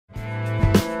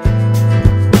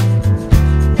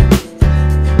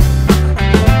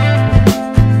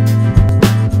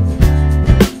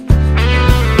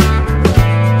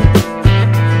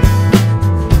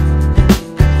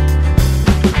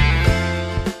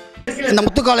இந்த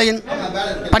முத்துக்காலையின்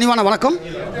பணிவான வணக்கம்.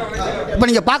 இப்போ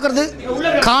நீங்கள் பார்க்குறது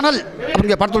காணல்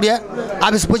அப்படிங்கிற படத்துடைய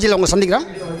ஆஃபீஸ் பூஜையில் உங்களை சந்திக்கிறோம்.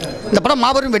 இந்த படம்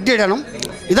மாபெரும் வெற்றி அடையணும்.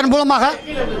 இதன் மூலமாக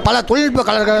பல தொழில்நுட்ப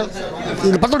கலைஞர்கள்,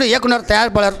 இந்த படத்துடைய இயக்குனர்,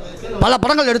 தயாரிப்பாளர் பல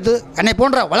படங்கள் எடுத்து என்னை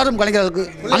போன்ற வளரும் கலைஞர்களுக்கு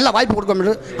நல்ல வாய்ப்பு கொடுக்கும்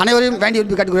என்று அனைவரையும் வேண்டி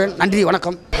விரும்பி கேட்டுக்கிறேன். நன்றி,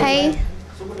 வணக்கம். ஹாய்,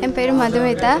 என் பேர்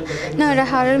மதுமிதா. நான் ஒரு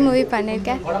ஹாரர் மூவி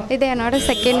பண்ணியிருக்கேன். இது என்னோடய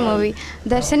செகண்ட் மூவி.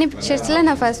 தர்ஷினி பிக்சர்ஸில்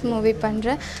நான் ஃபர்ஸ்ட் மூவி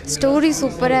பண்ணுறேன். ஸ்டோரி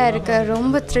சூப்பராக இருக்குது,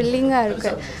 ரொம்ப த்ரில்லிங்காக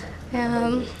இருக்குது.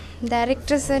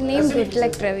 Director sir name good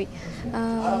luck Ravi.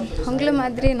 உங்களை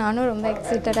மாதிரி நானும் ரொம்ப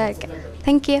எக்ஸைட்டடாக இருக்கேன்.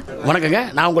 தேங்க்யூ. வணக்கங்க,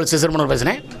 நான் உங்களுக்கு சிசர்மனோர்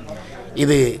பேசுகிறேன்.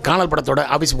 இது காணல் படத்தோட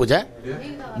ஆஃபீஸ் பூஜை.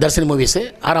 தர்ஷினி மூவிஸு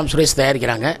ஆராம் சுரேஷ்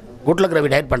தயாரிக்கிறாங்க, குட் லக் ரவி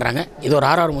டைரக்ட் பண்ணுறாங்க. இது ஒரு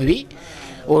ஆர்ஆர் மூவி.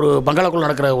 ஒரு பங்களாக்குள்ளே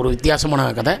நடக்கிற ஒரு வித்தியாசமான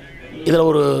கதை. இதில்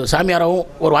ஒரு சாமியாராகவும்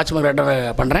ஒரு வாட்ச்மேன் ரைட்டர்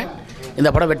பண்ணுறேன். இந்த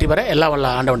படம் வெற்றி பெற எல்லா வல்ல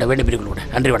ஆண்டவன்ட வேண்டி பிரிவுகளோட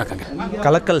நன்றி, வணக்கங்க.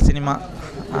 கலக்கல் சினிமா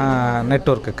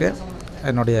நெட்வொர்க்குக்கு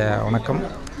என்னுடைய வணக்கம்.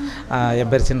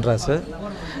 என் பேர் சின்ராசு.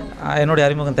 என்னுடைய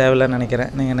அறிமுகம் தேவையில்லைன்னு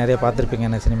நினைக்கிறேன். நீங்கள் நிறைய பார்த்துருப்பீங்க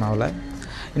என்ன சினிமாவில்.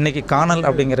 இன்றைக்கி காணல்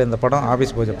அப்படிங்கிற இந்த படம்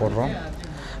ஆஃபீஸ் பூஜை போடுறோம்.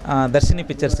 தர்ஷினி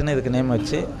பிக்சர்ஸ்னு இதுக்கு நேம்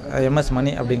வச்சு எம்எஸ்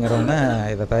மணி அப்படிங்கிறவங்க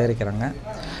இதை தயாரிக்கிறாங்க.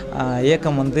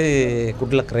 இயக்கம் வந்து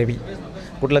good luck Ravi.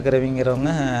 Good luck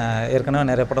ரவிங்கிறவங்க ஏற்கனவே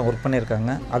நிறைய படம் ஒர்க்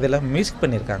பண்ணியிருக்காங்க. அதெல்லாம் மியூசிக்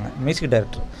பண்ணியிருக்காங்க. மியூசிக்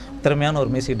டைரக்டர், திறமையான ஒரு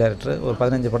மியூசிக் டைரக்டர். ஒரு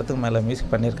 15 படத்துக்கு மேலே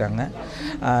மியூசிக் பண்ணியிருக்காங்க.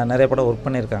 நிறைய படம் ஒர்க்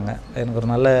பண்ணியிருக்காங்க. எனக்கு ஒரு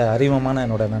நல்ல அறிமுகமான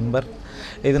என்னோடய நண்பர்.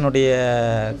 இதனுடைய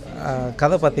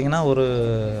கதை பார்த்திங்கன்னா ஒரு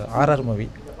ஆர்ஆர் மூவி.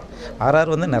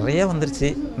 ஆர்ஆர் வந்து நிறைய வந்துருச்சு,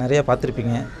 நிறைய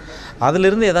பார்த்துருப்பீங்க.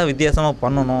 அதிலிருந்து எதாவது வித்தியாசமாக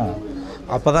பண்ணணும்,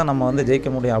 அப்போ தான் நம்ம வந்து ஜெயிக்க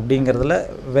முடியும் அப்படிங்கிறதுல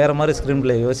வேறு மாதிரி ஸ்க்ரீன்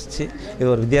பிளே யோசித்து இது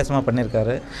ஒரு வித்தியாசமாக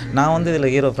பண்ணியிருக்காரு. நான் வந்து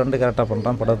இதில் ஹீரோ ஃப்ரெண்டு கரெக்டாக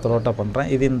பண்ணுறேன், படம் த்ரோட்டாக பண்ணுறேன்.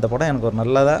 இந்த படம் எனக்கு ஒரு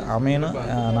நல்லதாக அமையணும்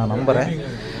நான் நம்புகிறேன்.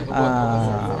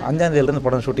 5ஆம் தேதியிலேருந்து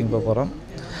படம் ஷூட்டிங் போக போகிறோம்.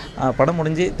 படம்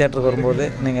முடிஞ்சு தேட்டருக்கு வரும்போது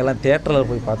நீங்கள் எல்லாம் தேட்டரில்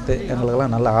போய் பார்த்து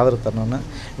எங்களுக்கெல்லாம் நல்ல ஆதரவு தரணும்னு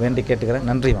வேண்டி கேட்டுக்கிறேன்.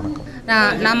 நன்றி, வணக்கம்.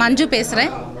 நான் மஞ்சு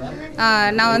பேசுகிறேன்.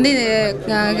 நான் வந்து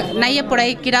நையப்புடை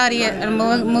கிடாரிய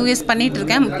மூவிஸ்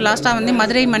பண்ணிகிட்ருக்கேன். லாஸ்ட்டாக வந்து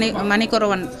மதுரை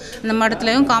மணிக்குறவன் அந்த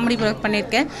மடத்துலையும் காமெடி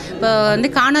பண்ணியிருக்கேன். இப்போ வந்து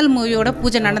காணல் மூவியோட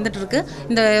பூஜை நடந்துகிட்ருக்கு.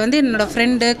 இந்த வந்து என்னோடய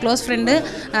ஃப்ரெண்டு, க்ளோஸ் ஃப்ரெண்டு,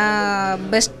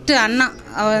 பெஸ்ட்டு அண்ணா.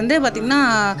 அவர் வந்து பார்த்திங்கன்னா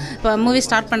இப்போ மூவி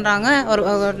ஸ்டார்ட் பண்ணுறாங்க.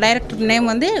 ஒரு டைரக்டர்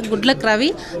நேம் வந்து குட் லக்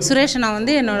ரவி. சுரேஷ் அண்ணா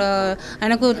வந்து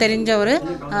எனக்கும் தெரிஞ்சவர்,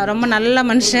 ரொம்ப நல்ல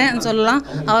மனுஷன் சொல்லலாம்.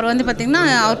 அவர் வந்து பார்த்திங்கன்னா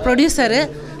அவர் ப்ரொடியூசரு.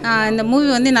 இந்த மூவி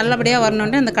வந்து நல்லபடியாக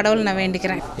வரணுன்ட்டு அந்த கடவுள் நான்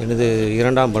வேண்டிக்கிறேன். எனது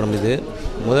 2ஆம் படம் இது.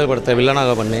 முதல் படத்தை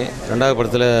வில்லனாக பண்ணேன். 2வது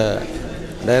படத்தில்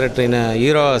டைரக்டர் என்ன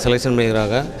ஹீரோவாக செலெக்ஷன்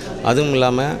பண்ணிக்கிறாங்க. அதுவும்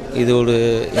இல்லாமல் இது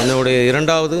என்னுடைய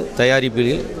 2வது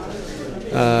தயாரிப்பில்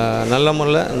நல்ல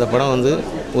முறையில் இந்த படம் வந்து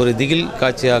ஒரு திகில்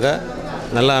காட்சியாக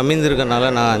நல்லா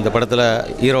அமைந்திருக்கனால நான் இந்த படத்தில்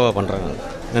ஹீரோவாக பண்ணுறேன்.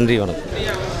 நன்றி,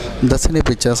 வணக்கம். தர்ஷினி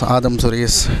பிக்சர்ஸ் ஆதம்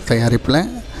சுரேஷ் தயாரிப்பில்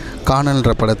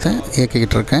காணல்ன்ற படத்தை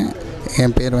இயக்கிக்கிட்டு இருக்கேன்.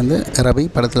 என் பேர் வந்து ரவி.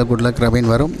 படத்தில் குட் லக்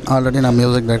ரவின்னு வரும். ஆல்ரெடி நான்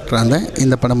மியூசிக் டைரக்டராக இருந்தேன்.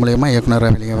 இந்த படம் மூலயமா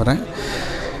இயக்குனராக வெளியே வரேன்.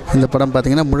 இந்த படம்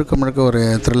பார்த்திங்கன்னா முழுக்க ஒரு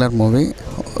த்ரில்லர் மூவி.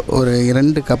 ஒரு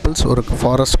 2 கப்புள்ஸ் ஒரு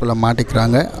ஃபாரஸ்ட்குள்ளே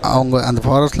மாட்டிக்கிறாங்க. அவங்க அந்த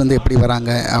ஃபாரஸ்ட்லேருந்து எப்படி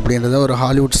வராங்க அப்படின்றத ஒரு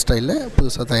ஹாலிவுட் ஸ்டைலில்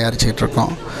புதுசாக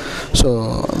தயாரிச்சிட்ருக்கோம். ஸோ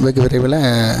வெகு விரைவில்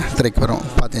திரைக்கு வரும்.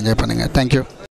 பார்த்து என்ஜாய் பண்ணுங்கள். தேங்க்யூ.